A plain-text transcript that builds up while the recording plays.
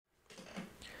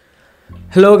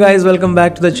Hello guys, welcome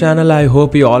back to the channel. I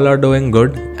hope you all are doing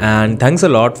good, and thanks a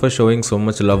lot for showing so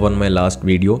much love on my last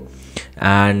video.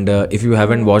 And if you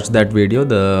haven't watched that video,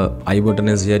 the I button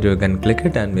is here. You can click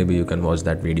it and maybe you can watch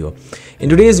that video. In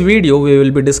today's video, we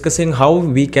will be discussing how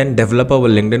we can develop our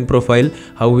LinkedIn profile,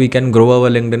 how we can grow our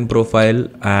LinkedIn profile.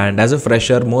 And as a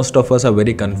fresher, most of us are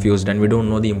very confused and we don't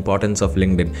know the importance of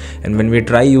LinkedIn. And when we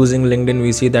try using LinkedIn,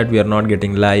 we see that we are not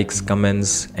getting likes,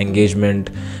 comments,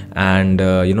 engagement, and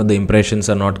the impressions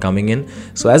are not coming in.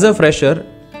 So as a fresher,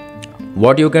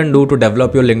 what you can do to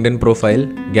develop your LinkedIn profile,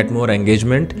 get more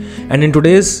engagement. And in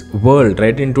today's world,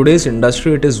 right, in today's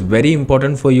industry, it is very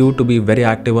important for you to be very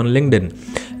active on LinkedIn.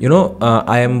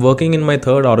 I am working in my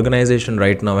third organization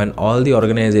right now, and all the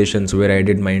organizations where I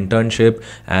did my internship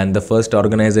and the first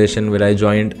organization where I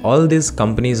joined, all these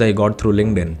companies I got through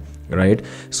LinkedIn. Right.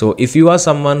 So if you are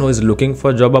someone who is looking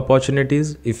for job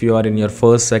opportunities, if you are in your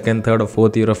first, second, third or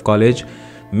fourth year of college,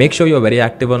 make sure you're very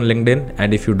active on LinkedIn.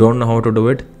 And if you don't know how to do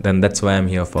it, then that's why I'm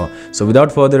here for. So without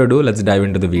further ado, let's dive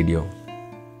into the video.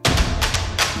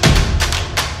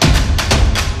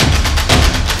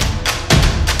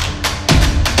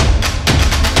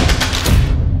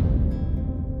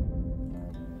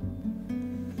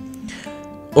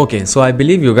 Okay, so I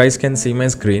believe you guys can see my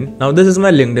screen. Now this is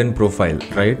my LinkedIn profile,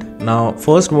 right? Now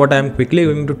first, what I'm quickly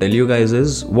going to tell you guys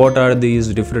is what are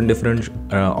these different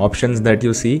options that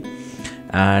you see,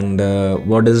 and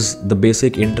what is the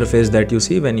basic interface that you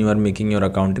see when you are making your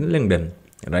account in LinkedIn.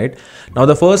 Right now,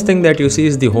 the first thing that you see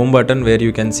is the home button, where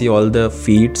you can see all the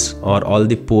feeds or all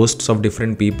the posts of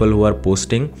different people who are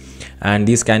posting, and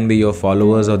these can be your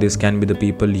followers or these can be the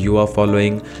people you are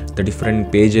following, the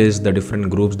different pages, the different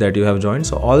groups that you have joined.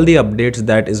 So all the updates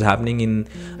that is happening in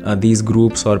these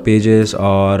groups or pages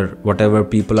or whatever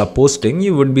people are posting,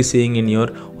 you would be seeing in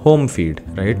your home feed.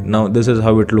 Right now, this is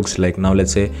how it looks like. Now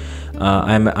let's say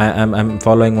I'm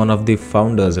following one of the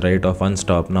founders, right, of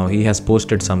Unstop. Now he has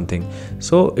posted something,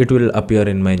 so it will appear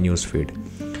in my news feed.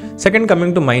 Second,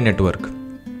 coming to my network.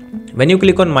 When you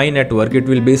click on my network, it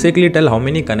will basically tell how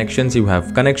many connections you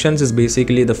have. Connections is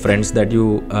basically the friends that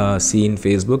you see in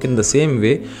Facebook. In the same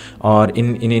way, or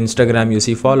in Instagram you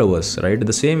see followers, right?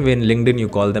 The same way in LinkedIn you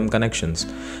call them connections.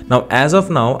 Now as of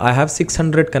now, I have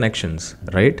 600 connections,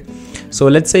 right? So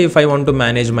let's say if I want to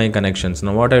manage my connections,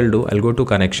 now what I'll do, I'll go to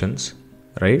connections,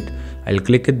 right? I'll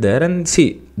click it there and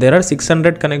see there are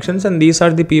 600 connections, and these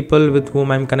are the people with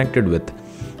whom I'm connected with.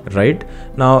 Right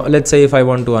now, let's say if I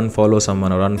want to unfollow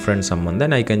someone or unfriend someone,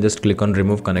 then I can just click on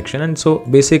remove connection. And so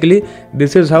basically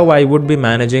this is how I would be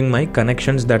managing my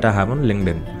connections that I have on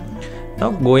LinkedIn.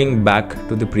 Now going back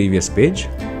to the previous page,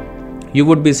 you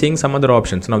would be seeing some other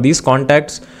options. Now these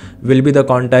contacts will be the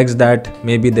contacts that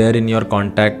may be there in your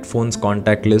phone's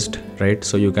contact list, right?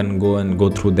 So you can go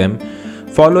through them.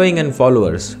 Following and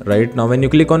followers. Right now, when you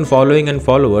click on following and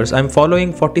followers, I'm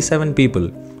following 47 people.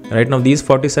 Right now, these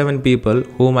 47 people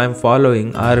whom I'm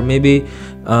following are maybe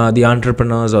the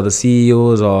entrepreneurs or the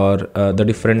CEOs or the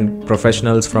different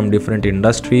professionals from different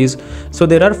industries. So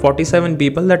there are 47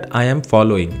 people that I am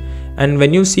following. And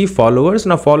when you see followers,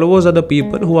 now followers are the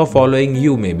people who are following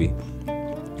you maybe.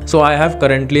 So I have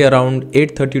currently around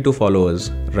 832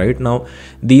 followers. Right now,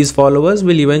 these followers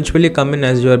will eventually come in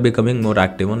as you are becoming more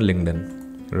active on LinkedIn.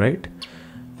 Right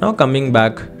now, coming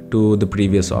back to the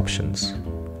previous options.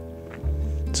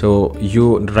 So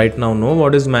you right now know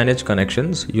what is manage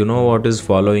connections, you know what is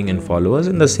following and followers.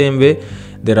 In the same way,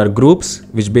 there are groups,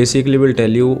 which basically will tell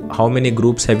you how many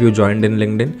groups have you joined in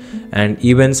LinkedIn, and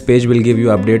events page will give you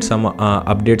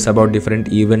updates about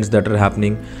different events that are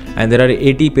happening. And there are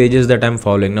 80 pages that I'm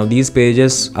following. Now these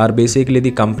pages are basically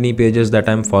the company pages that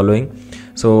I'm following.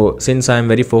 So since I am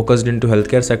very focused into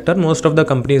healthcare sector, most of the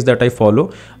companies that I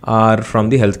follow are from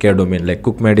the healthcare domain, like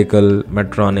Cook Medical,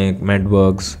 Medtronic,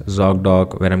 Medworks,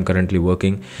 ZocDoc, where I'm currently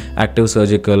working, Active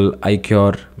Surgical,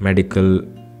 iCure Medical,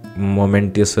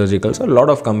 Momentous Surgical. So a lot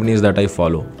of companies that I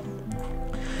follow.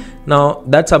 Now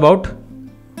that's about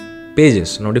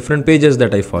pages. Now different pages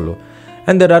that I follow.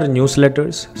 And there are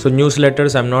newsletters. So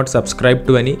newsletters, I'm not subscribed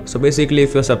to any. So basically,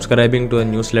 if you're subscribing to a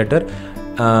newsletter,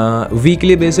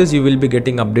 weekly basis, you will be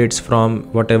getting updates from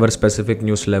whatever specific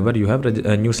newsletter you have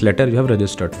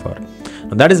registered for.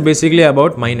 Now, that is basically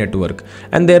about my network.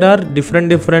 And there are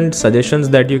different suggestions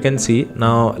that you can see.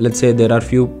 Now let's say there are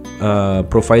few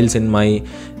profiles in my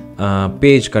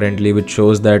page currently which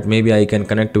shows that maybe I can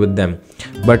connect with them,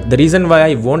 but the reason why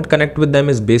I won't connect with them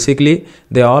is basically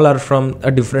they all are from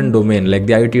a different domain, like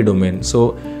the IT domain.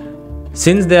 So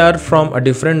since they are from a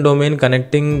different domain,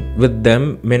 connecting with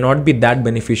them may not be that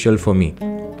beneficial for me.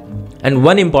 And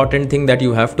one important thing that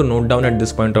you have to note down at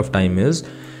this point of time is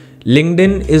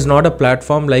LinkedIn is not a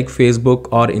platform like Facebook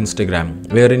or Instagram,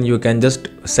 wherein you can just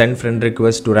send friend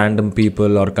requests to random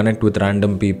people or connect with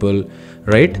random people,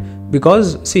 right?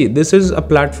 Because see, this is a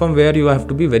platform where you have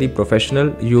to be very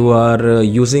professional. You are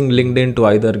using LinkedIn to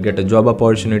either get a job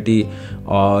opportunity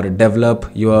or develop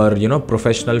your,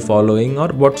 professional following or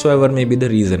whatsoever may be the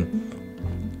reason.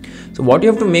 So what you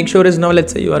have to make sure is, now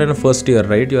let's say you are in a first year,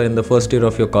 right? You are in the first year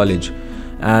of your college,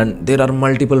 and there are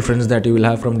multiple friends that you will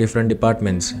have from different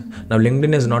departments. Now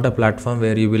LinkedIn is not a platform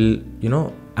where you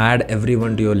will, add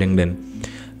everyone to your LinkedIn.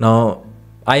 Now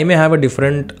I may have a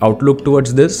different outlook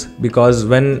towards this, because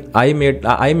when I made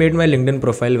my LinkedIn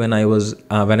profile when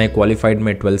I qualified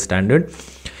my 12th standard.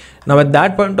 Now at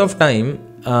that point of time,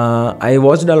 I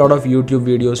watched a lot of YouTube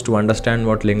videos to understand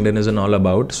what LinkedIn is and all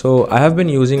about. So I have been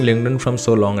using LinkedIn from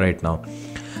so long right now.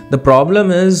 The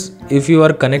problem is, if you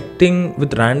are connecting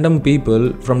with random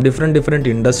people from different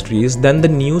industries, then the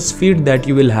news feed that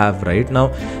you will have right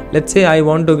now, let's say I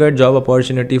want to get job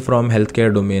opportunity from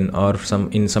healthcare domain or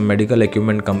in some medical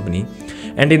equipment company,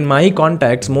 and in my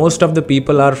contacts most of the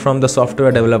people are from the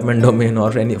software development domain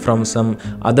or from some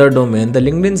other domain. The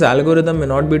LinkedIn's algorithm may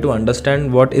not be to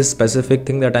understand what is specific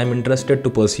thing that I'm interested to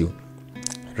pursue.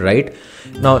 Right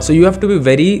now, so you have to be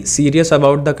very serious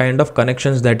about the kind of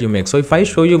connections that you make. So if I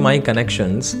show you my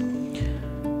connections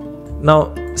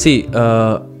now, see,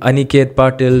 Aniket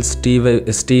Patil,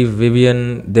 Steve,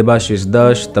 Vivian, Debashish,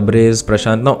 Dash, Tabrez,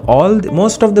 Prashant. Now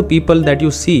most of the people that you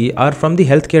see are from the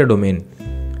healthcare domain,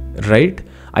 right?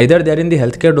 Either they are in the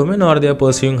healthcare domain or they are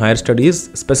pursuing higher studies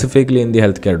specifically in the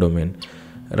healthcare domain,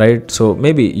 right? So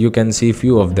maybe you can see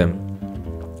few of them.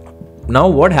 Now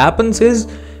what happens is,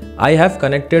 I have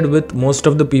connected with most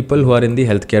of the people who are in the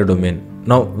healthcare domain.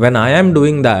 Now when I am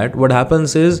doing that, what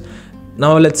happens is,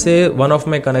 now let's say one of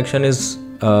my connection is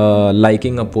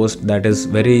liking a post that is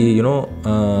very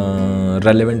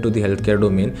relevant to the healthcare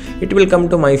domain. It will come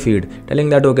to my feed telling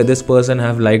that, okay, this person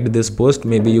have liked this post,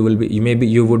 maybe you would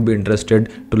be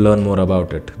interested to learn more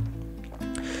about it.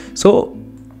 So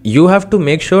you have to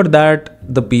make sure that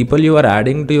the people you are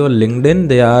adding to your LinkedIn,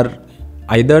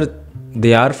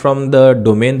 they are from the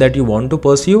domain that you want to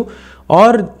pursue,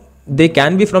 or they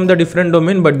can be from the different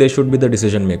domain, but they should be the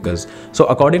decision makers. So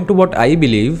according to what I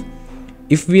believe,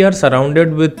 if we are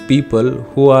surrounded with people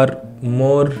who are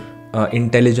more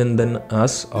intelligent than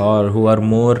us, or who are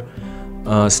more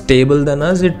stable than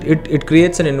us, it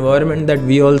creates an environment that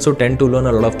we also tend to learn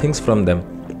a lot of things from them.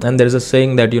 And there is a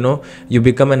saying that you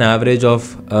become an average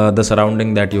of the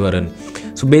surrounding that you are in.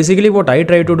 So basically what I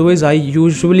try to do is, I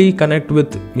usually connect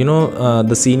with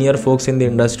the senior folks in the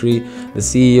industry, the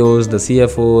CEOs, the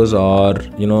CFOs, or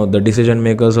the decision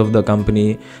makers of the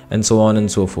company, and so on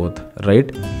and so forth, right?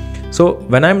 So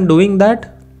when I'm doing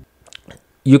that,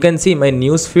 you can see my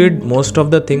news feed, most of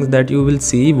the things that you will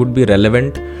see would be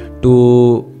relevant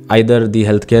to either the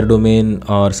healthcare domain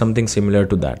or something similar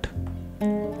to that.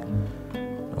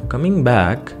 Now coming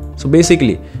back, so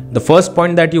basically the first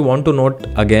point that you want to note,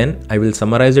 again I will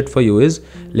summarize it for you, is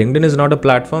LinkedIn is not a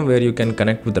platform where you can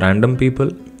connect with random people,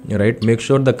 right? Make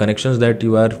sure the connections that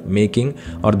you are making,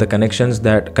 or the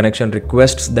connection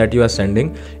requests that you are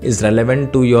sending, is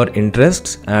relevant to your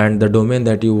interests and the domain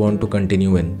that you want to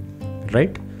continue in,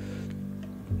 right?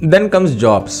 Then comes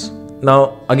jobs.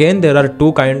 Now again, there are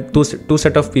two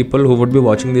set of people who would be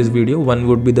watching this video. One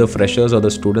would be the freshers or the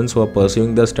students who are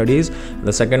pursuing their studies.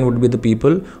 The second would be the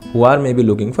people who are maybe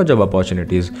looking for job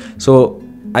opportunities. So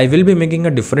I will be making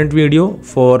a different video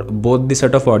for both the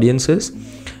set of audiences,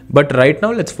 but right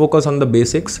now let's focus on the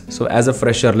basics. So as a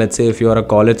fresher, let's say if you are a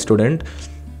college student,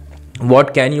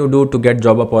 what can you do to get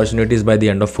job opportunities by the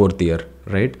end of 4th year,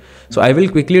 right? So I will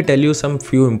quickly tell you some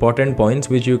few important points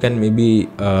which you can maybe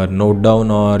note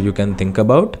down or you can think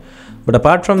about. But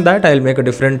apart from that, I'll make a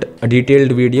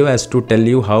detailed video as to tell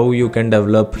you how you can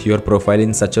develop your profile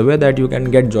in such a way that you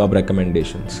can get job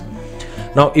recommendations.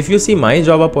 Now, if you see my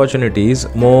job opportunities,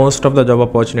 most of the job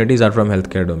opportunities are from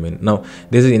healthcare domain. Now,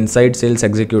 this is Inside Sales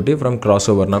Executive from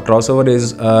Crossover. Now, Crossover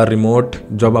is a remote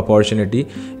job opportunity.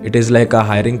 It is like a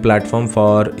hiring platform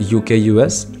for UK,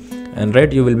 US, and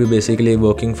right, you will be basically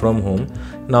working from home.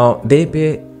 Now, they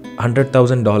pay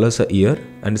 $100,000 a year,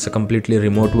 and it's a completely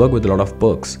remote work with a lot of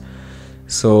perks.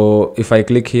 So if I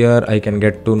click here, I can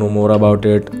get to know more about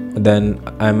it. Then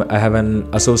I have an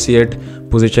associate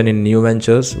position in New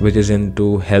Ventures, which is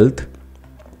into health.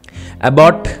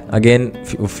 About, again,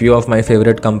 few of my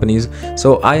favorite companies.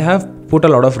 So I have put a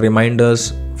lot of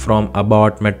reminders from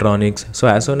About, Medtronics. So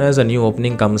as soon as a new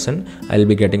opening comes in, I'll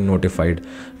be getting notified.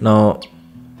 Now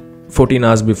 14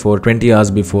 hours before, 20 hours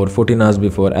before, 14 hours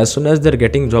before, as soon as they're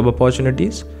getting job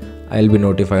opportunities, I'll be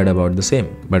notified about the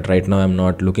same. But right now I'm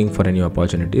not looking for any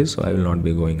opportunities, so I will not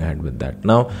be going ahead with that.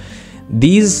 Now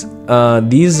these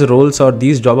roles or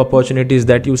these job opportunities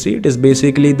that you see, it is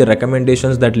basically the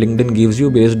recommendations that LinkedIn gives you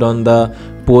based on the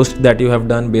post that you have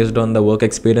done, based on the work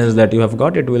experience that you have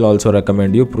got. It will also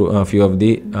recommend you a few of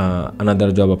the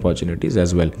another job opportunities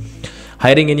as well.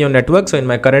 Hiring in your network. So in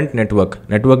my current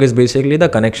network is basically the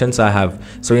connections I have.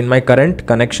 So in my current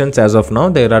connections as of now,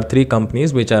 there are 3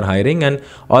 companies which are hiring, and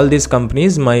all these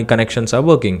companies my connections are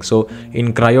working. So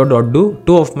in cryo.do,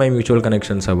 2 of my mutual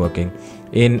connections are working.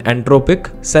 In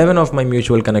Anthropic, 7 of my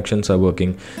mutual connections are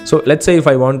working. So let's say if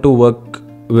I want to work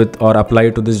with or apply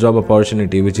to this job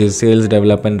opportunity, which is sales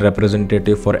development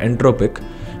representative for Anthropic,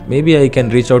 maybe I can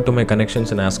reach out to my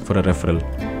connections and ask for a referral,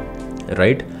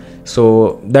 right?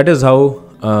 So that is how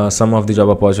some of the job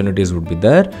opportunities would be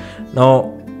there. Now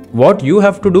what you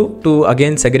have to do to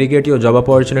again segregate your job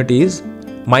opportunities,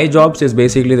 my jobs is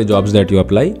basically the jobs that you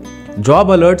apply. Job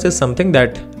alerts is something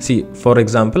that, see, for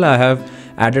example, I have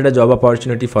added a job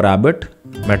opportunity for Abbott,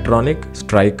 Medtronic,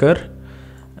 Stryker,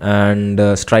 and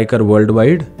Stryker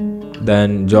Worldwide,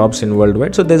 then jobs in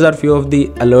Worldwide. So these are few of the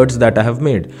alerts that I have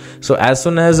made. So as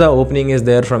soon as a opening is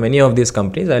there from any of these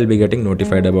companies, I'll be getting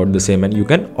notified about the same, and you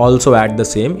can also add the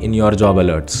same in your job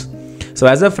alerts. So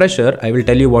as a fresher, I will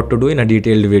tell you what to do in a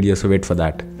detailed video, so wait for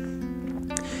that.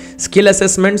 Skill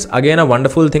assessments, again a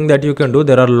wonderful thing that you can do.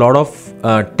 There are a lot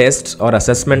of tests or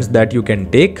assessments that you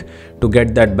can take to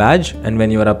get that badge, and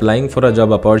when you are applying for a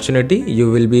job opportunity,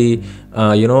 you will be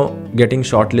getting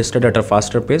shortlisted at a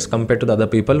faster pace compared to the other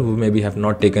people who maybe have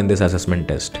not taken this assessment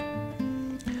test.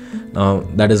 Now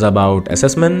that is about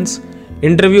assessments.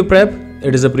 Interview prep,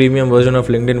 it is a premium version of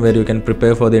LinkedIn where you can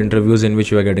prepare for the interviews in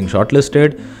which you are getting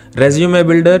shortlisted. Resume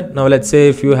builder, now let's say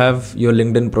if you have your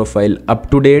LinkedIn profile up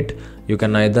to date, you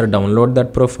can either download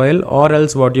that profile, or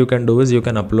else what you can do is you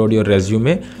can upload your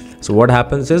resume. So what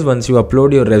happens is, once you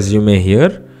upload your resume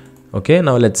here, okay,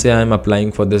 now let's say I'm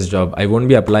applying for this job. I won't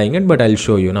be applying it, but I'll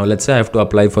show you. Now let's say I have to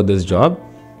apply for this job,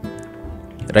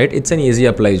 right? It's an easy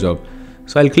apply job.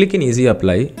 So I'll click in easy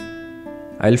apply.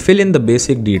 I'll fill in the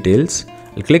basic details.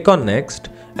 I'll click on next,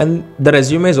 and the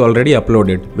resume is already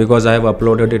uploaded because I have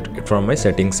uploaded it from my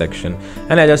settings section,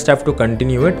 and I just have to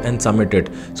continue it and submit it.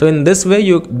 So in this way,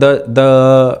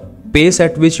 the pace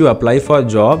at which you apply for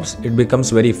jobs, it becomes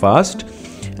very fast,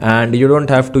 and you don't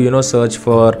have to search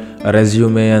for a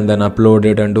resume and then upload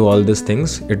it and do all these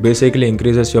things. It basically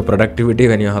increases your productivity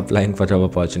when you're applying for job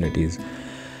opportunities.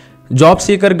 Job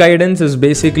seeker guidance is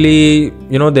basically,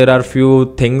 there are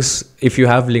few things. If you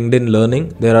have LinkedIn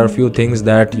Learning, there are few things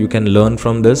that you can learn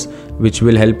from this, which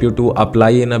will help you to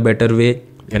apply in a better way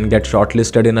and get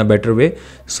shortlisted in a better way.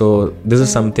 So this is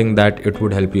something that it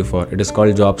would help you for. It is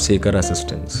called job seeker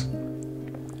assistance.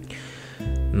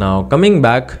 Now coming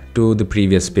back to the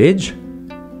previous page.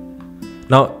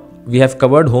 Now we have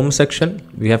covered home section,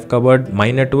 we have covered my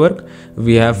network,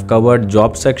 we have covered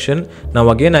job section. Now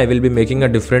again, I will be making a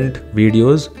different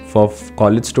videos for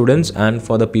college students and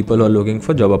for the people who are looking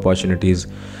for job opportunities.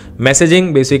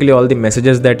 Messaging, basically all the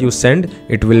messages that you send,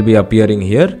 it will be appearing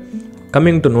here.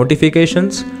 Coming to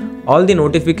notifications, all the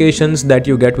notifications that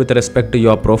you get with respect to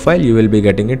your profile, you will be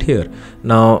getting it here.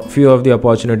 Now few of the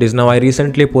opportunities. Now I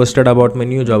recently posted about my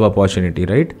new job opportunity,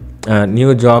 right?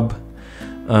 New job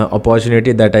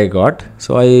opportunity that I got.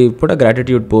 So I put a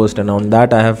gratitude post, and on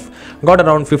that I have got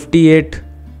around 58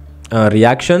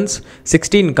 reactions,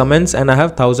 16 comments, and I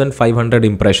have 1500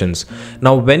 impressions.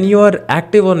 Now when you are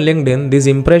active on LinkedIn, these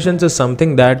impressions is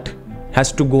something that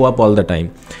has to go up all the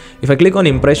time. If I click on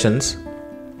impressions,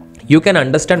 you can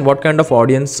understand what kind of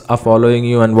audience are following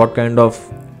you and what kind of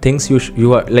things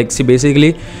you are like. See,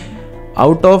 basically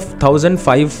out of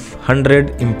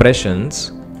 1500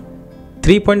 impressions,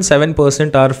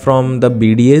 3.7% are from the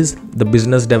BDAs, the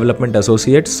business development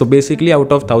associates. So basically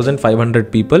out of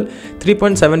 1500 people,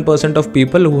 3.7% of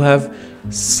people who have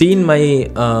seen my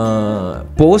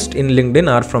post in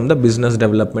LinkedIn are from the business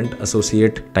development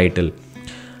associate title.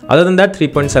 Other than that,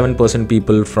 3.7%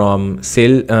 people from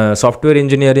software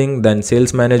engineering, then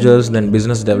sales managers, then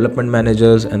business development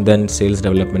managers, and then sales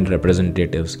development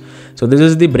representatives. So this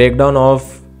is the breakdown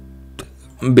of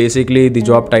basically the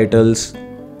job titles,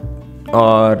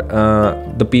 or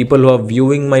the people who are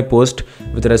viewing my post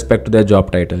with respect to their job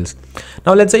titles.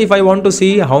 Now let's say if I want to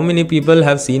see how many people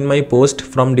have seen my post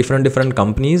from different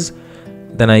companies,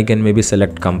 then I can maybe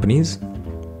select companies.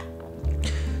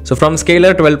 So from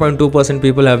Scalar, 12.2%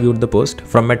 people have viewed the post.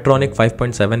 From Medtronic,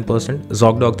 5.7%,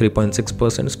 Zogdog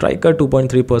 3.6%, Stryker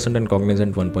 2.3%, and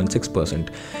Cognizant 1.6%.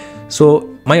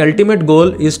 So my ultimate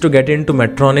goal is to get into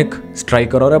Medtronic,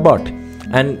 Stryker, or Abbott.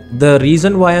 And the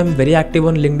reason why I'm very active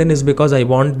on LinkedIn is because I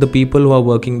want the people who are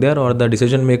working there, or the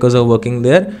decision makers who are working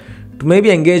there, to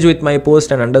maybe engage with my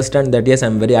post and understand that yes,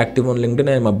 I'm very active on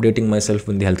LinkedIn, I'm updating myself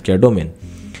in the healthcare domain.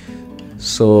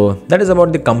 So that is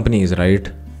about the companies, right?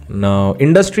 Now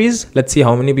industries, let's see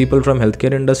how many people from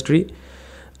healthcare industry.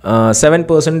 7%,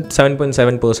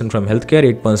 7.7% from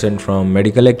healthcare, 8% from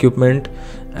medical equipment,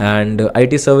 and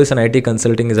IT service and IT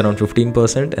consulting is around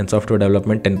 15%, and software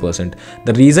development 10%.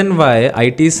 The reason why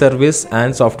IT service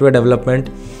and software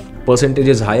development percentage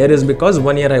is higher is because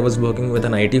one year I was working with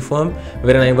an IT firm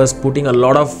wherein I was putting a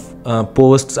lot of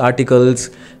posts, articles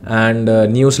and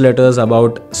newsletters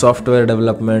about software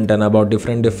development and about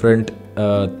different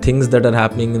things that are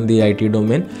happening in the IT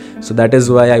domain. So that is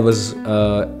why I was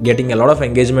getting a lot of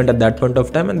engagement at that point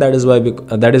of time, and that is why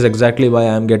that is exactly why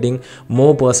I am getting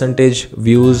more percentage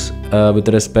views with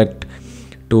respect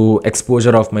to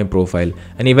exposure of my profile.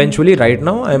 And eventually right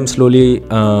now I am slowly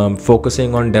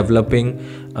focusing on developing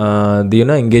the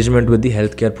engagement with the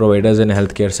healthcare providers and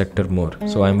healthcare sector more.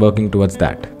 So I'm working towards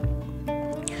that.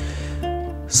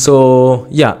 So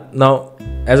yeah, now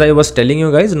as I was telling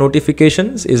you guys,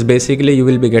 notifications is basically you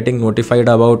will be getting notified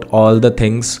about all the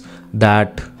things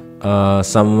that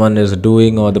someone is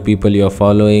doing or the people you're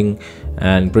following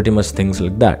and pretty much things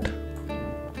like that.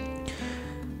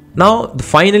 Now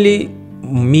finally,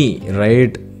 me,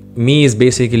 right? Me is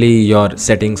basically your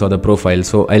settings or the profile.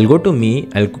 So I'll go to me,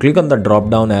 I'll click on the drop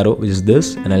down arrow, which is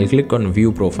this, and I'll click on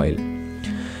view profile.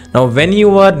 Now when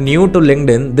you are new to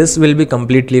LinkedIn, this will be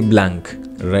completely blank,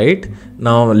 right?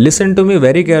 Now listen to me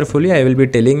very carefully. I will be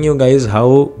telling you guys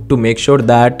how to make sure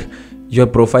that your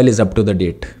profile is up to the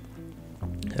date,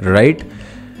 right?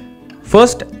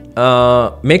 First,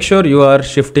 make sure you are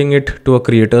shifting it to a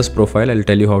creator's profile. I'll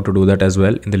tell you how to do that as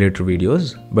well in the later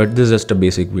videos, but this is just a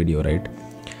basic video, right?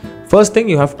 First thing,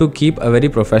 you have to keep a very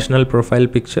professional profile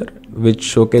picture which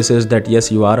showcases that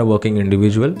yes, you are a working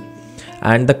individual.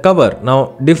 And the cover,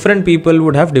 now different people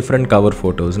would have different cover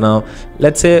photos. Now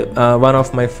let's say one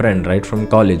of my friend, right, from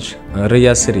college,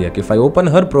 Riya Syriac, if I open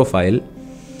her profile,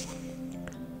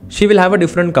 she will have a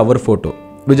different cover photo,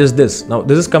 which is this. Now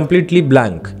this is completely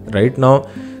blank, right? Now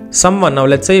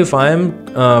let's say if I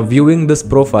am viewing this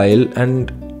profile,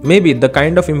 and maybe the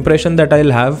kind of impression that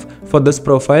I'll have for this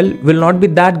profile will not be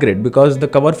that great because the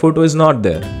cover photo is not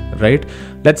there, right?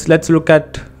 Let's look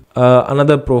at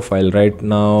another profile right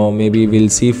now. Maybe we'll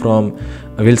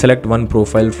select one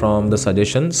profile from the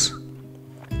suggestions,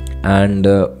 and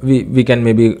we can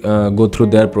maybe go through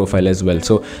their profile as well.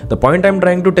 So the point I'm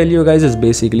trying to tell you guys is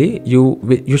basically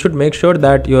you should make sure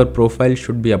that your profile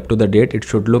should be up to the date. It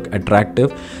should look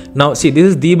attractive. Now see, this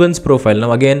is Deeban's profile.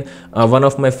 Now again, one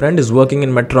of my friend is working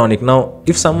in Medtronic. Now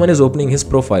if someone is opening his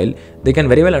profile, they can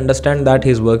very well understand that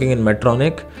he's working in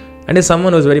Medtronic and is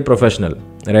someone who is very professional,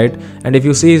 right? And if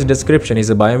you see his description,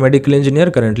 he's a biomedical engineer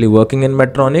currently working in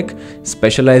Medtronic,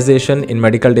 specialization in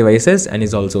medical devices, and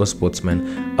is also a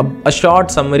sportsman. A short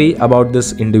summary about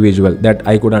this individual that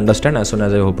I could understand as soon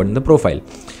as I opened the profile.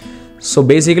 So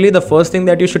basically the first thing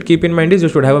that you should keep in mind is you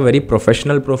should have a very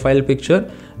professional profile picture,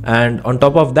 and on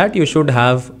top of that you should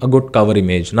have a good cover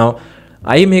image. Now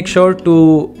I make sure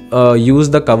to use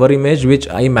the cover image which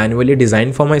I manually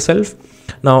design for myself.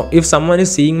 Now if someone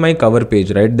is seeing my cover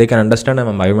page, right, they can understand I'm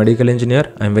a biomedical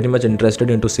engineer, I'm very much interested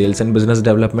into sales and business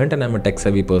development, and I'm a tech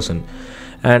savvy person,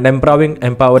 and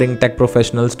empowering tech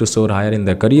professionals to soar higher in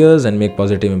their careers and make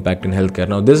positive impact in healthcare.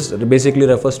 Now this basically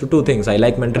refers to two things. I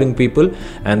like mentoring people,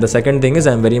 and the second thing is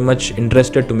I'm very much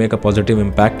interested to make a positive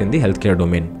impact in the healthcare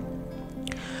domain.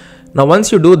 Now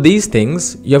once you do these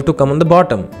things, you have to come on the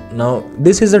bottom. Now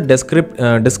this is a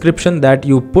description that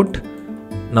you put.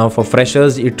 Now for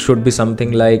freshers, it should be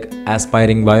something like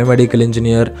aspiring biomedical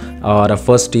engineer or a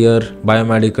first year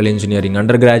biomedical engineering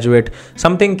undergraduate,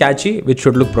 something catchy which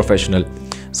should look professional.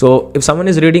 So if someone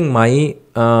is reading my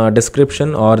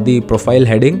description or the profile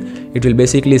heading, it will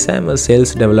basically say I'm a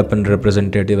sales development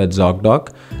representative at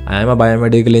ZocDoc. I am a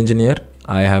biomedical engineer.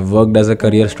 I have worked as a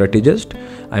career strategist.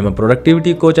 I'm a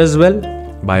productivity coach as well.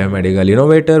 Biomedical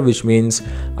innovator, which means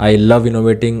I love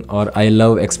innovating or I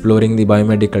love exploring the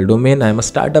biomedical domain. I'm a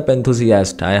startup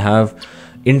enthusiast. I have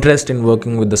interest in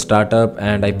working with the startup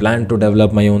and I plan to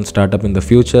develop my own startup in the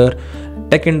future.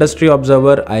 Tech industry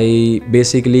observer, I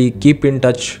basically keep in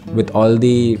touch with all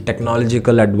the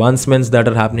technological advancements that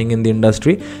are happening in the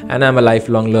industry, and I'm a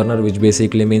lifelong learner, which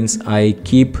basically means I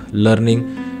keep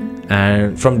learning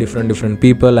and from different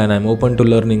people, and I'm open to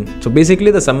learning. So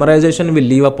basically the summarization will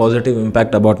leave a positive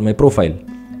impact about my profile,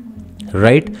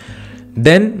 right?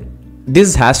 Then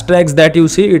these hashtags that you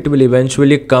see, it will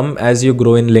eventually come as you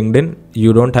grow in LinkedIn.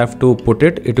 you don't have to put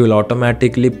it, it will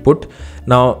automatically put.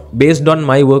 Now based on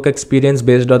my work experience,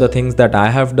 based on the things that I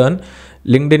have done,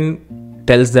 LinkedIn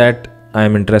tells that I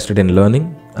am interested in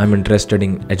learning, I'm interested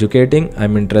in educating,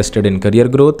 I'm interested in career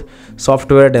growth,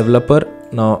 software developer.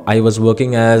 Now I was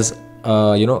working as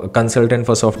a consultant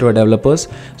for software developers,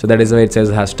 so that is why it says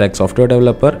hashtag software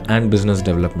developer and business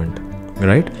development,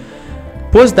 right?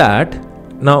 Post that.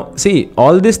 Now see,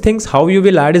 all these things, how you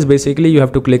will add is basically you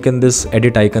have to click in this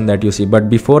edit icon that you see. But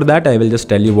before that, I will just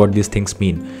tell you what these things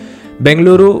mean.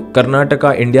 Bengaluru,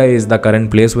 Karnataka, India is the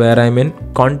current place where I'm in.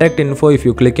 Contact info, if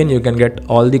you click in, you can get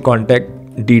all the contact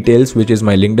details, which is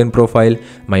my LinkedIn profile,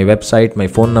 my website, my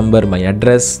phone number, my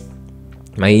address,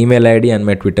 my email ID and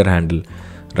my Twitter handle,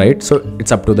 right? So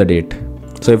it's up to the date.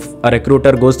 So if a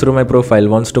recruiter goes through my profile,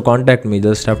 wants to contact me,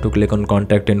 just have to click on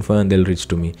contact info and they'll reach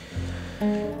to me.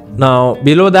 Now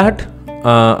below that,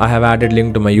 I have added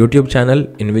link to my YouTube channel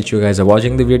in which you guys are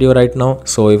watching the video right now.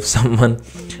 So if someone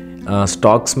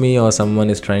stalks me or someone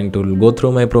is trying to go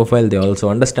through my profile, they also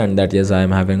understand that yes, I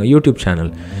am having a YouTube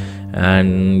channel.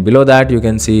 And below that you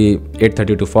can see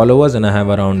 832 followers and I have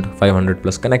around 500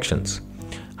 plus connections.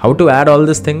 How to add all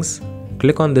these things?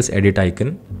 Click on this edit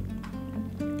icon.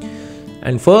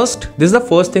 And first, this is the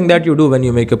first thing that you do when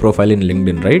you make a profile in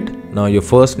LinkedIn, right? Now your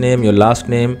first name, your last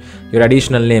name, your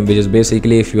additional name, which is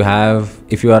basically if you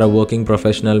are a working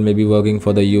professional, maybe working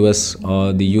for the US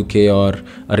or the UK or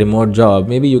a remote job,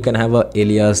 maybe you can have a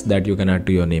alias that you can add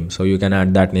to your name. So you can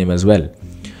add that name as well.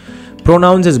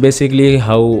 Pronouns is basically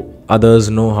how others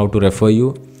know how to refer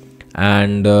you.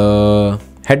 And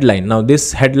headline. Now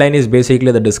this headline is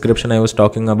basically the description I was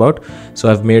talking about.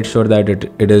 So I've made sure that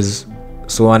it is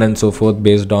so on and so forth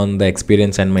based on the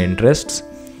experience and my interests.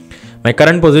 My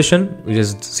current position, which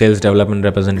is sales development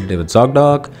representative at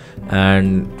ZocDoc,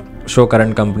 and show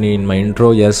current company in my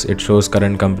intro. Yes, it shows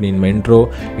current company in my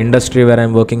intro. Industry where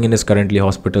I'm working in is currently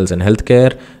hospitals and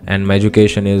healthcare, and my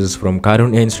education is from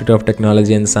Karunya Institute of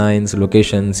Technology and Science,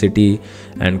 location, city,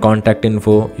 and contact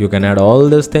info. You can add all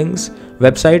these things.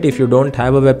 Website, if you don't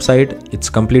have a website, it's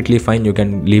completely fine, you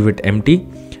can leave it empty,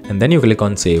 and then you click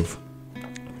on save.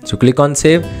 So click on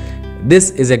save. This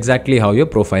is exactly how your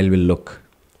profile will look.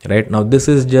 Right now, this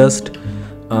is just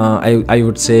I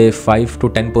would say 5 to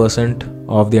 10%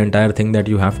 of the entire thing that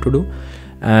you have to do.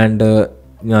 And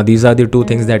these are the two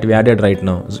things that we added right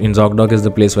now. In ZocDoc is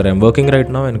the place where I'm working right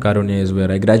now, and Karunya is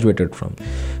where I graduated from.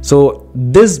 So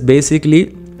this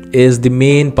basically is the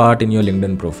main part in your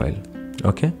LinkedIn profile.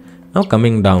 Okay, now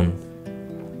coming down.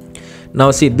 Now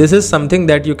see, this is something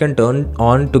that you can turn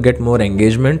on to get more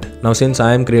engagement. Now since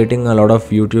I am creating a lot of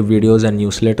YouTube videos and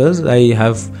newsletters, I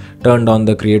have turned on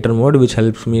the creator mode, which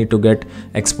helps me to get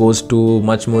exposed to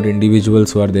much more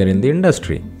individuals who are there in the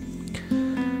industry.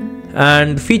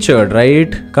 And featured,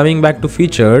 right? Coming back to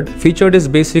featured. Featured is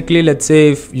basically, let's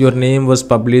say if your name was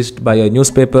published by a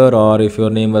newspaper or if your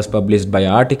name was published by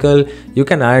an article, you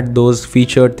can add those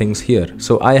featured things here.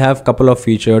 So I have couple of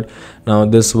featured. Now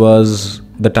this was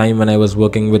the time when I was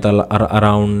working with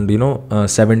around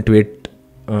 7 to 8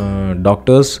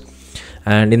 doctors,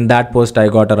 and in that post I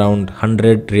got around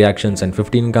 100 reactions and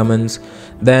 15 comments.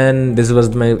 Then this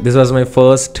was my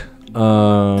first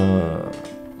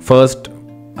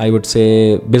I would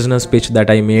say business pitch that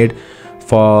I made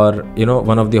for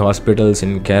one of the hospitals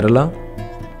in Kerala,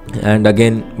 and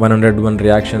again 101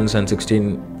 reactions and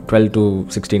 12 to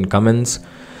 16 comments.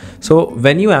 So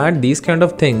when you add these kind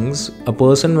of things, a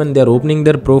person, when they're opening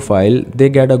their profile, they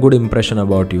get a good impression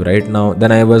about you, right? Now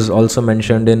then I was also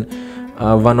mentioned in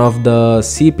one of the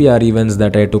CPR events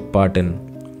that I took part in,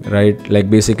 right? Like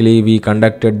basically we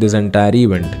conducted this entire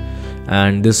event,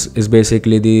 and this is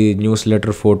basically the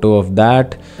newsletter photo of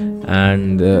that.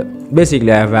 And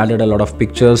basically I have added a lot of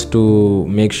pictures to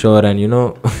make sure and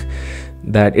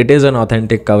that it is an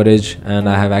authentic coverage, and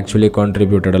I have actually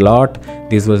contributed a lot.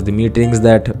 This was the meetings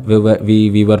that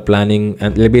we were planning,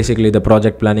 and basically the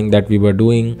project planning that we were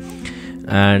doing,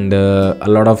 and a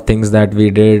lot of things that we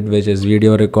did, which is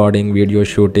video recording, video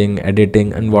shooting,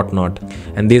 editing and whatnot.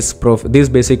 And this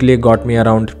basically got me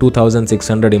around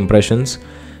 2,600 impressions.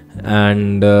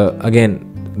 And again,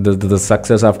 the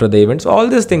success after the events, all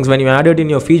these things, when you add it in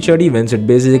your featured events, it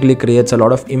basically creates a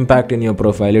lot of impact in your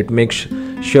profile. It makes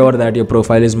sure that your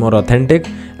profile is more authentic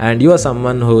and you are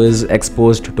someone who is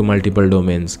exposed to multiple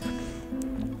domains.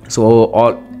 So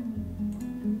all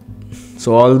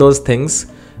those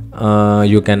things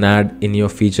you can add in your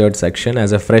featured section.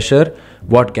 As a fresher,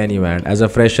 what can you add? As a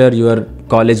fresher, your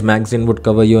college magazine would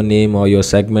cover your name or your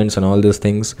segments and all these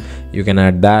things. You can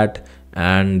add that.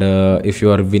 and if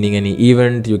you are winning any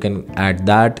event, you can add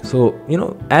that. So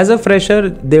as a fresher,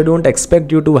 they don't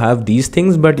expect you to have these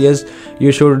things, but yes,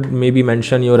 you should maybe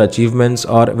mention your achievements,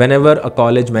 or whenever a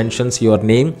college mentions your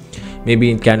name,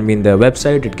 maybe it can be in their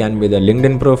website, it can be the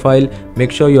LinkedIn profile,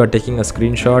 make sure you are taking a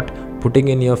screenshot, putting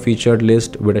in your featured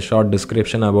list with a short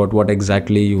description about what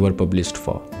exactly you were published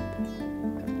for.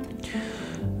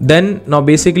 Then now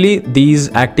basically these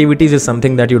activities is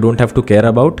something that you don't have to care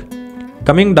about.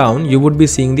 Coming down, you would be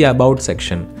seeing the about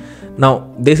section.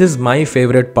 Now this is my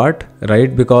favorite part,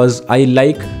 right? Because I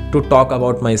like to talk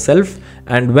about myself,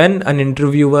 and when an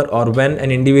interviewer or when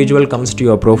an individual comes to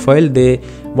your profile, they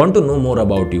want to know more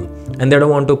about you and they don't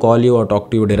want to call you or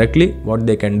talk to you directly. What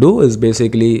they can do is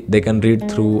basically they can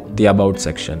read through the about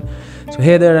section. So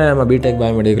hey there, I am a BTech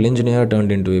biomedical engineer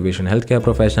turned into aviation healthcare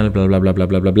professional, blah blah blah blah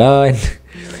blah blah blah. And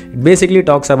it basically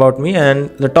talks about me, and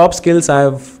the top skills I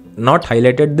have not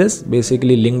highlighted this.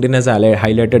 Basically LinkedIn has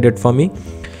highlighted it for me.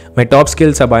 My top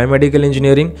skills are biomedical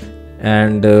engineering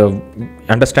and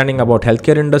understanding about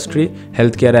healthcare industry,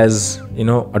 healthcare as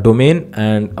a domain,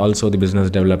 and also the business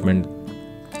development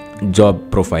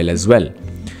job profile as well.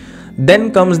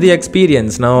 Then comes the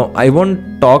experience. Now I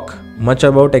won't talk much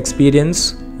about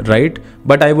experience, right?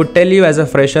 But I would tell you as a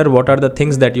fresher what are the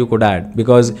things that you could add,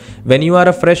 because when you are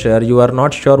a fresher, you are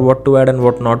not sure what to add and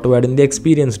what not to add in the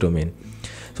experience domain.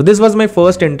 So this was my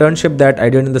first internship that I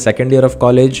did in the second year of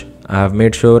college. I have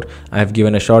made sure I have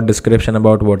given a short description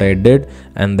about what I did,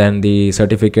 and then the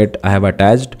certificate I have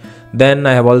attached. Then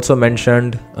I have also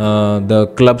mentioned the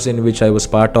clubs in which I was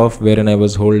part of, wherein I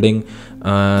was holding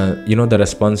the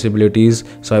responsibilities.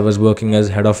 So I was working as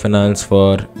head of finance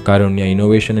for Karunya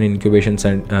Innovation and Incubation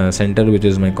Center, which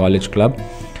is my college club.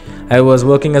 I was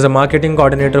working as a marketing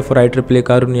coordinator for IEEE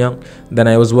Karunya. Then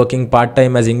I was working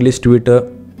part-time as English tutor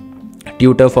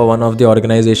for one of the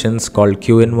organizations called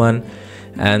Q-in-1.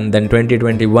 And then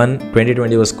 2020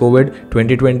 was COVID.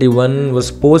 2021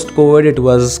 was post-COVID. It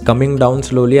was coming down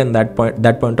slowly, and that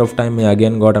point of time I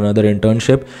again got another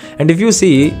internship. And if you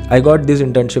see, I got this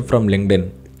internship from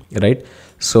LinkedIn, right?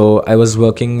 So I was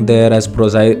working there as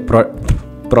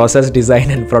process design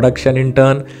and production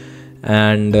intern,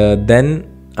 and then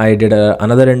I did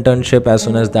another internship. As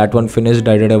soon as that one finished,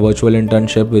 I did a virtual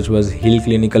internship, which was Hill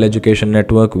Clinical Education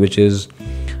Network, which is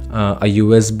a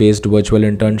US based virtual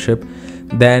internship.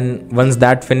 Then once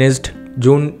that finished,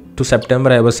 June to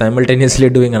September, I was simultaneously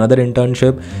doing another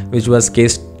internship, which was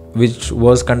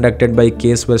conducted by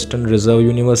Case Western Reserve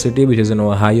University, which is in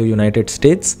Ohio, United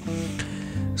States.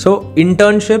 So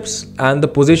internships and the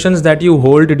positions that you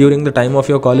hold during the time of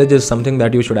your college is something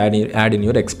that you should add in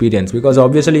your experience, because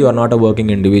obviously you are not a working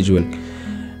individual.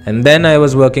 And then I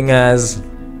was working as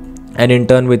an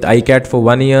intern with ICAT for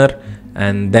 1 year,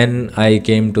 and then I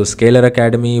came to Scalar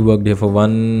Academy, worked here for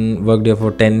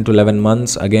 10 to 11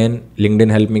 months. Again, LinkedIn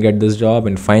helped me get this job,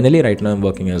 and finally right now I'm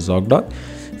working as ZocDoc.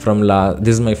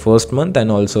 This is my first month,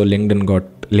 and also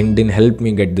LinkedIn helped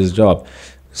me get this job.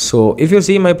 So if you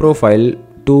see my profile,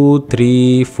 4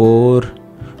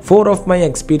 of my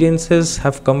experiences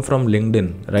have come from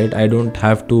LinkedIn, right? I don't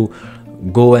have to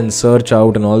go and search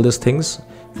out and all these things.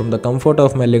 From the comfort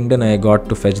of my LinkedIn, I got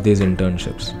to fetch these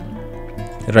internships,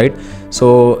 right?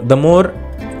 So the more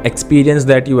experience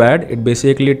that you add, it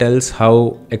basically tells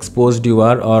how exposed you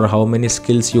are or how many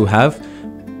skills you have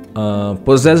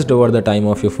possessed over the time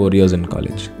of your 4 years in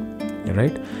college,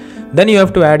 right? Then you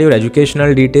have to add your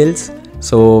educational details.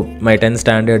 So my 10th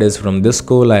standard is from this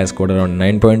school. I scored around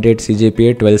 9.8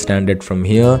 CGPA. 12th standard from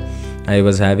here. I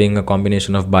was having a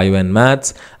combination of bio and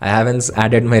maths. I haven't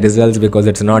added my results because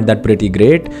it's not that pretty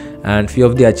great. And few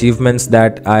of the achievements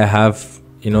that I have,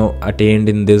 attained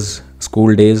in these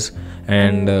school days,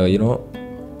 and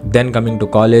then coming to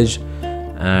college,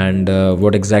 and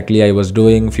what exactly I was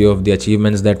doing, few of the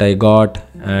achievements that I got,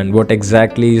 and what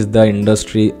exactly is the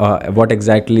industry, what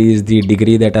exactly is the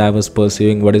degree that I was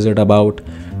pursuing, what is it about,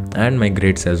 and my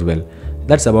grades as well.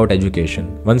 That's about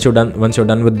education. Once you're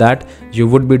done with that, you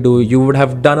would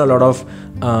have done a lot of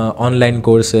online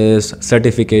courses,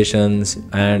 certifications,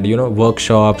 and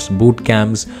workshops, boot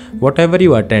camps, whatever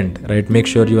you attend, right? Make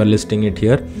sure you are listing it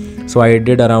here. So I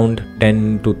did around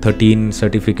 10 to 13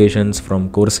 certifications from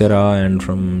Coursera and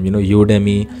from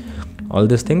Udemy, all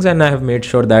these things, and I have made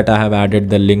sure that I have added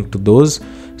the link to those.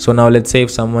 So now let's say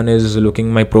if someone is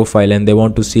looking my profile and they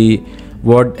want to see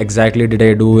what exactly did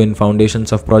I do in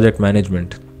foundations of project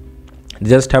management, they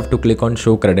just have to click on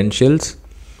show credentials.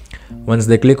 Once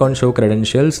they click on show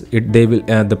credentials,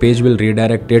 the page will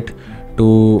redirect it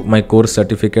to my course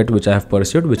certificate which I have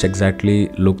pursued, which exactly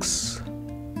looks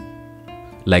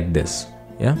like this.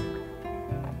 Yeah,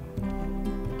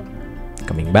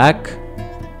 coming back.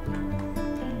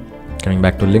 Coming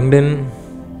back to LinkedIn.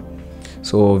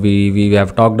 So we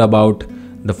have talked about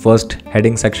the first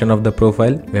heading section of the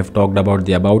profile. We have talked about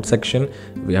the about section.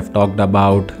 We have talked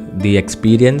about the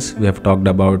experience. We have talked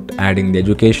about adding the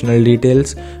educational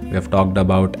details. We have talked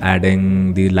about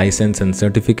adding the license and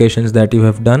certifications that you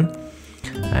have done.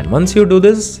 And once you do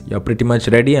this, you're pretty much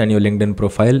ready and your LinkedIn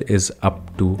profile is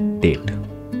up to date.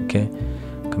 Okay.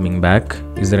 Coming back,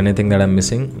 is there anything that I'm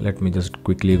missing? Let me just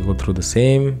quickly go through the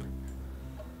same.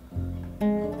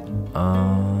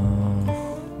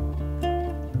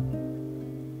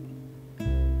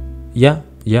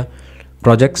 Yeah,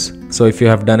 projects. So if you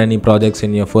have done any projects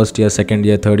in your first year, second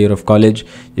year, third year of college,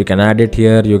 you can add it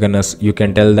here. You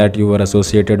can tell that you were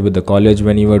associated with the college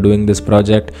when you were doing this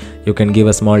project. You can give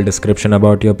a small description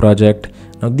about your project.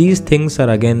 Now these things are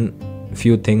again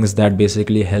few things that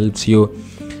basically helps you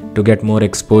to get more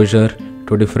exposure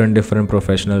to different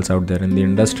professionals out there in the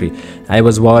industry. I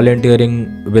was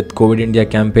volunteering with COVID India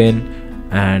campaign,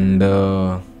 and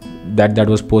that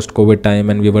was post-COVID time,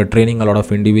 and we were training a lot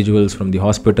of individuals from the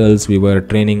hospitals. We were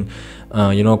training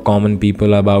common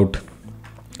people about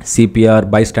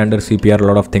CPR, bystander CPR, a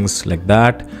lot of things like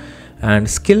that. And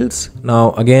skills,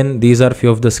 now again these are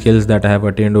few of the skills that I have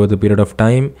attained over the period of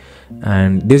time,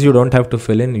 and this you don't have to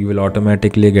fill in, you will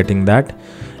automatically getting that.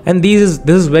 And this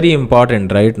is very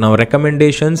important, right? Now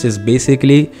recommendations is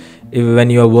basically when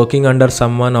you are working under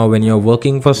someone or when you are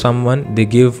working for someone, they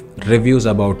give reviews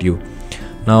about you.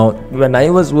 Now when I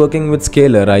was working with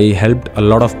Scalar, I helped a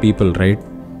lot of people, right?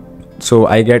 So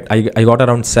I got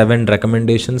around 7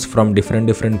 recommendations from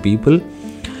different people.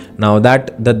 Now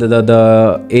that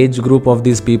the age group of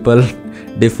these people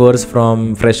differs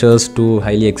from freshers to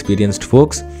highly experienced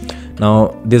folks.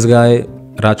 Now this guy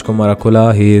Rajkumar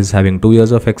Akula, he is having 2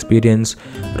 years of experience.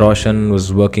 Roshan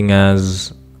was working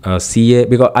as a CA,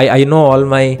 because I know all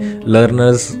my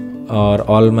learners or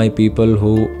all my people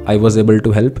who I was able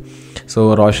to help.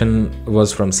 So Roshan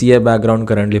was from CA background,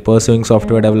 currently pursuing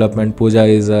software development. Pooja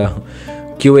is a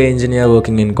QA engineer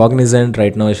working in Cognizant.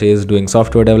 Right now she is doing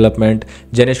software development.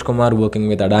 Janish Kumar working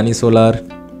with Adani Solar.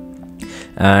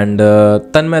 And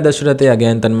Tanmay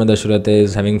Dashrathe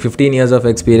is having 15 years of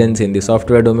experience in the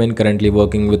software domain, currently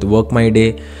working with Work My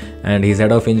Day, and he's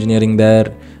head of engineering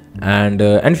there.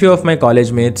 And few of my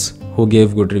college mates who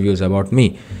gave good reviews about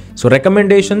me. So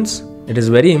recommendations, it is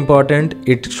very important.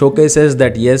 It showcases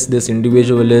that yes, this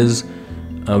individual is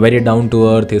very down to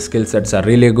earth, his skill sets are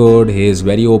really good, he is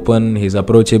very open, he's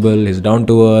approachable, he's down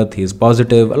to earth, he's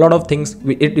positive, a lot of things.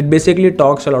 It basically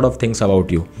talks a lot of things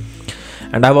about you.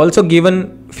 And I've also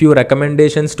given few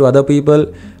recommendations to other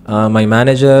people. My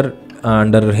manager,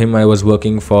 under him I was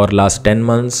working for last 10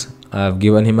 months. I've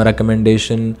given him a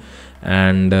recommendation,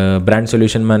 and brand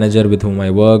solution manager with whom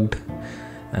I worked,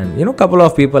 and couple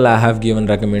of people I have given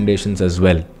recommendations as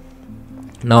well.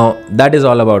 Now that is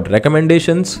all about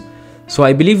recommendations. So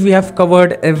I believe we have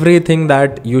covered everything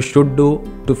that you should do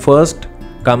to first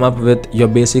come up with your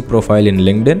basic profile in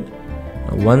LinkedIn.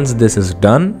 Now, once this is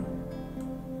done,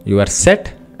 you are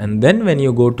set. And then when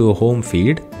you go to home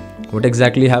feed, what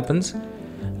exactly happens?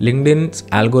 LinkedIn's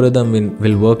algorithm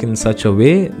will work in such a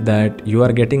way that you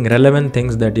are getting relevant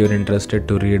things that you're interested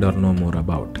to read or know more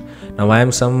about. Now I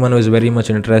am someone who is very much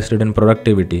interested in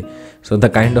productivity. So the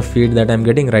kind of feed that I'm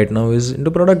getting right now is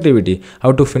into productivity.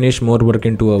 How to finish more work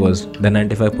in 2 hours than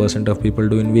 95% of people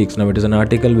do in weeks. Now it is an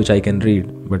article which I can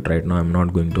read, but right now I'm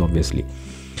not going to, obviously.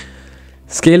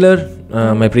 Scalar,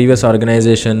 my previous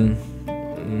organization,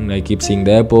 I keep seeing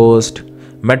their post.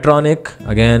 Medtronic,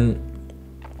 again.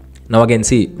 Now again,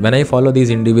 see, when I follow these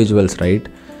individuals, right,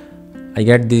 I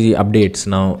get the updates.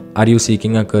 Now, are you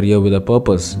seeking a career with a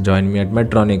purpose? Join me at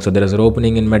Medtronic. So there is an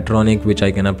opening in Medtronic which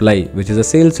I can apply, which is a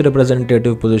sales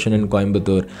representative position in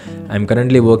Coimbatore. I'm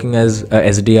currently working as a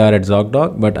SDR at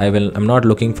ZocDoc, but I'm not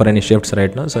looking for any shifts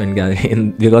right now. So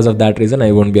because of that reason,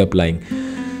 I won't be applying.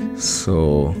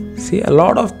 So see, a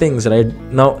lot of things, right?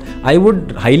 Now I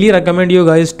would highly recommend you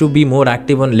guys to be more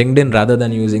active on LinkedIn rather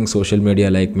than using social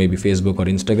media like maybe Facebook or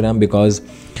Instagram, because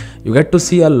you get to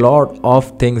see a lot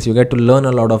of things, you get to learn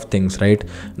a lot of things, right?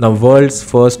 Now, world's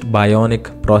first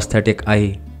bionic prosthetic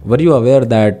eye. Were you aware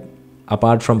that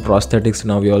apart from prosthetics,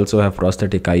 now we also have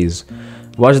prosthetic eyes?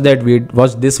 Watch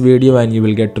this video and you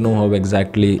will get to know how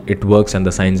exactly it works and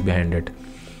the science behind it.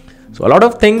 So a lot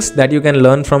of things that you can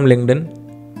learn from LinkedIn.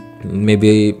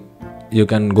 Maybe you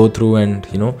can go through and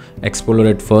explore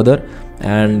it further,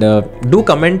 and do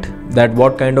comment that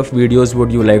what kind of videos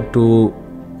would you like to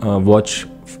watch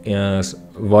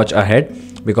ahead,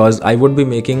 because I would be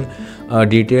making a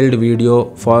detailed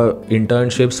video for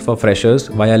internships for freshers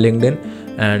via LinkedIn,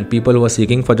 and people who are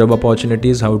seeking for job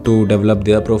opportunities, how to develop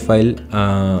their profile,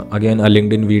 again a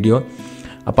LinkedIn video.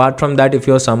 Apart from that, if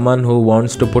you're someone who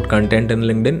wants to put content in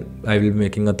LinkedIn, I will be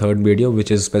making a third video which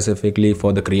is specifically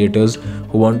for the creators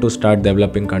who want to start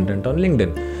developing content on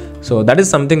LinkedIn. So that is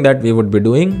something that we would be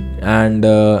doing. And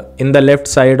in the left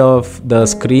side of the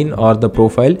screen or the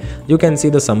profile, you can see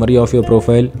the summary of your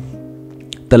profile.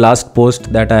 The last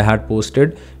post that I had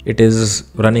posted, it is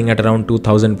running at around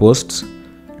 2000 posts,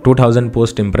 2000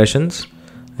 post impressions.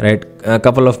 Right, a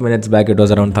couple of minutes back it was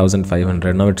around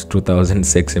 1500, now it's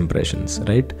 2006 impressions,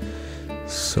 right?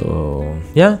 So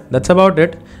yeah, that's about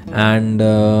it. And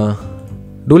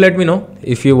do let me know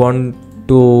if you want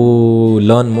to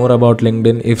learn more about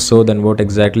LinkedIn. If so, then what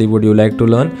exactly would you like to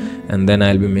learn, and then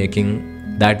I'll be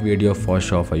making that video for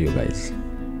sure for you guys.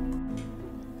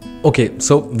 Okay,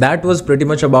 so that was pretty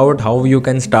much about how you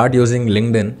can start using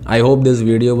LinkedIn. I hope this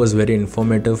video was very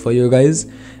informative for you guys.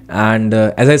 And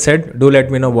as I said, do let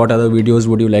me know what other videos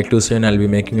would you like to see, and I'll be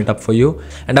making it up for you.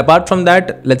 And apart from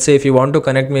that, let's say if you want to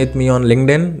connect with me on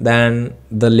LinkedIn, then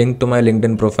the link to my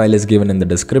LinkedIn profile is given in the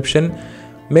description.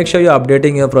 Make sure you're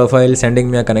updating your profile, sending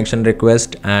me a connection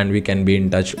request, and we can be in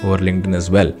touch over LinkedIn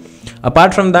as well.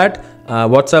 Apart from that,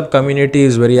 WhatsApp community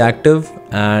is very active,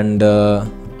 and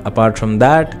apart from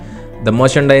that, the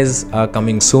merchandise are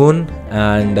coming soon,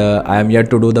 and I am yet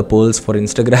to do the polls for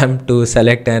Instagram to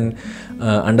select and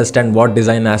understand what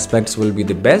design aspects will be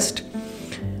the best.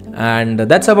 And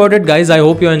that's about it, guys. I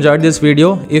hope you enjoyed this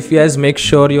video. If yes, make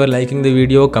sure you are liking the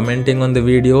video, commenting on the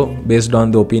video based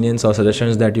on the opinions or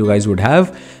suggestions that you guys would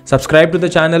have. Subscribe to the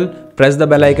channel, press the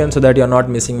bell icon so that you're not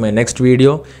missing my next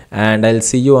video, and I'll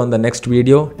see you on the next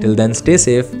video. Till then, stay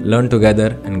safe, learn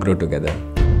together and grow together.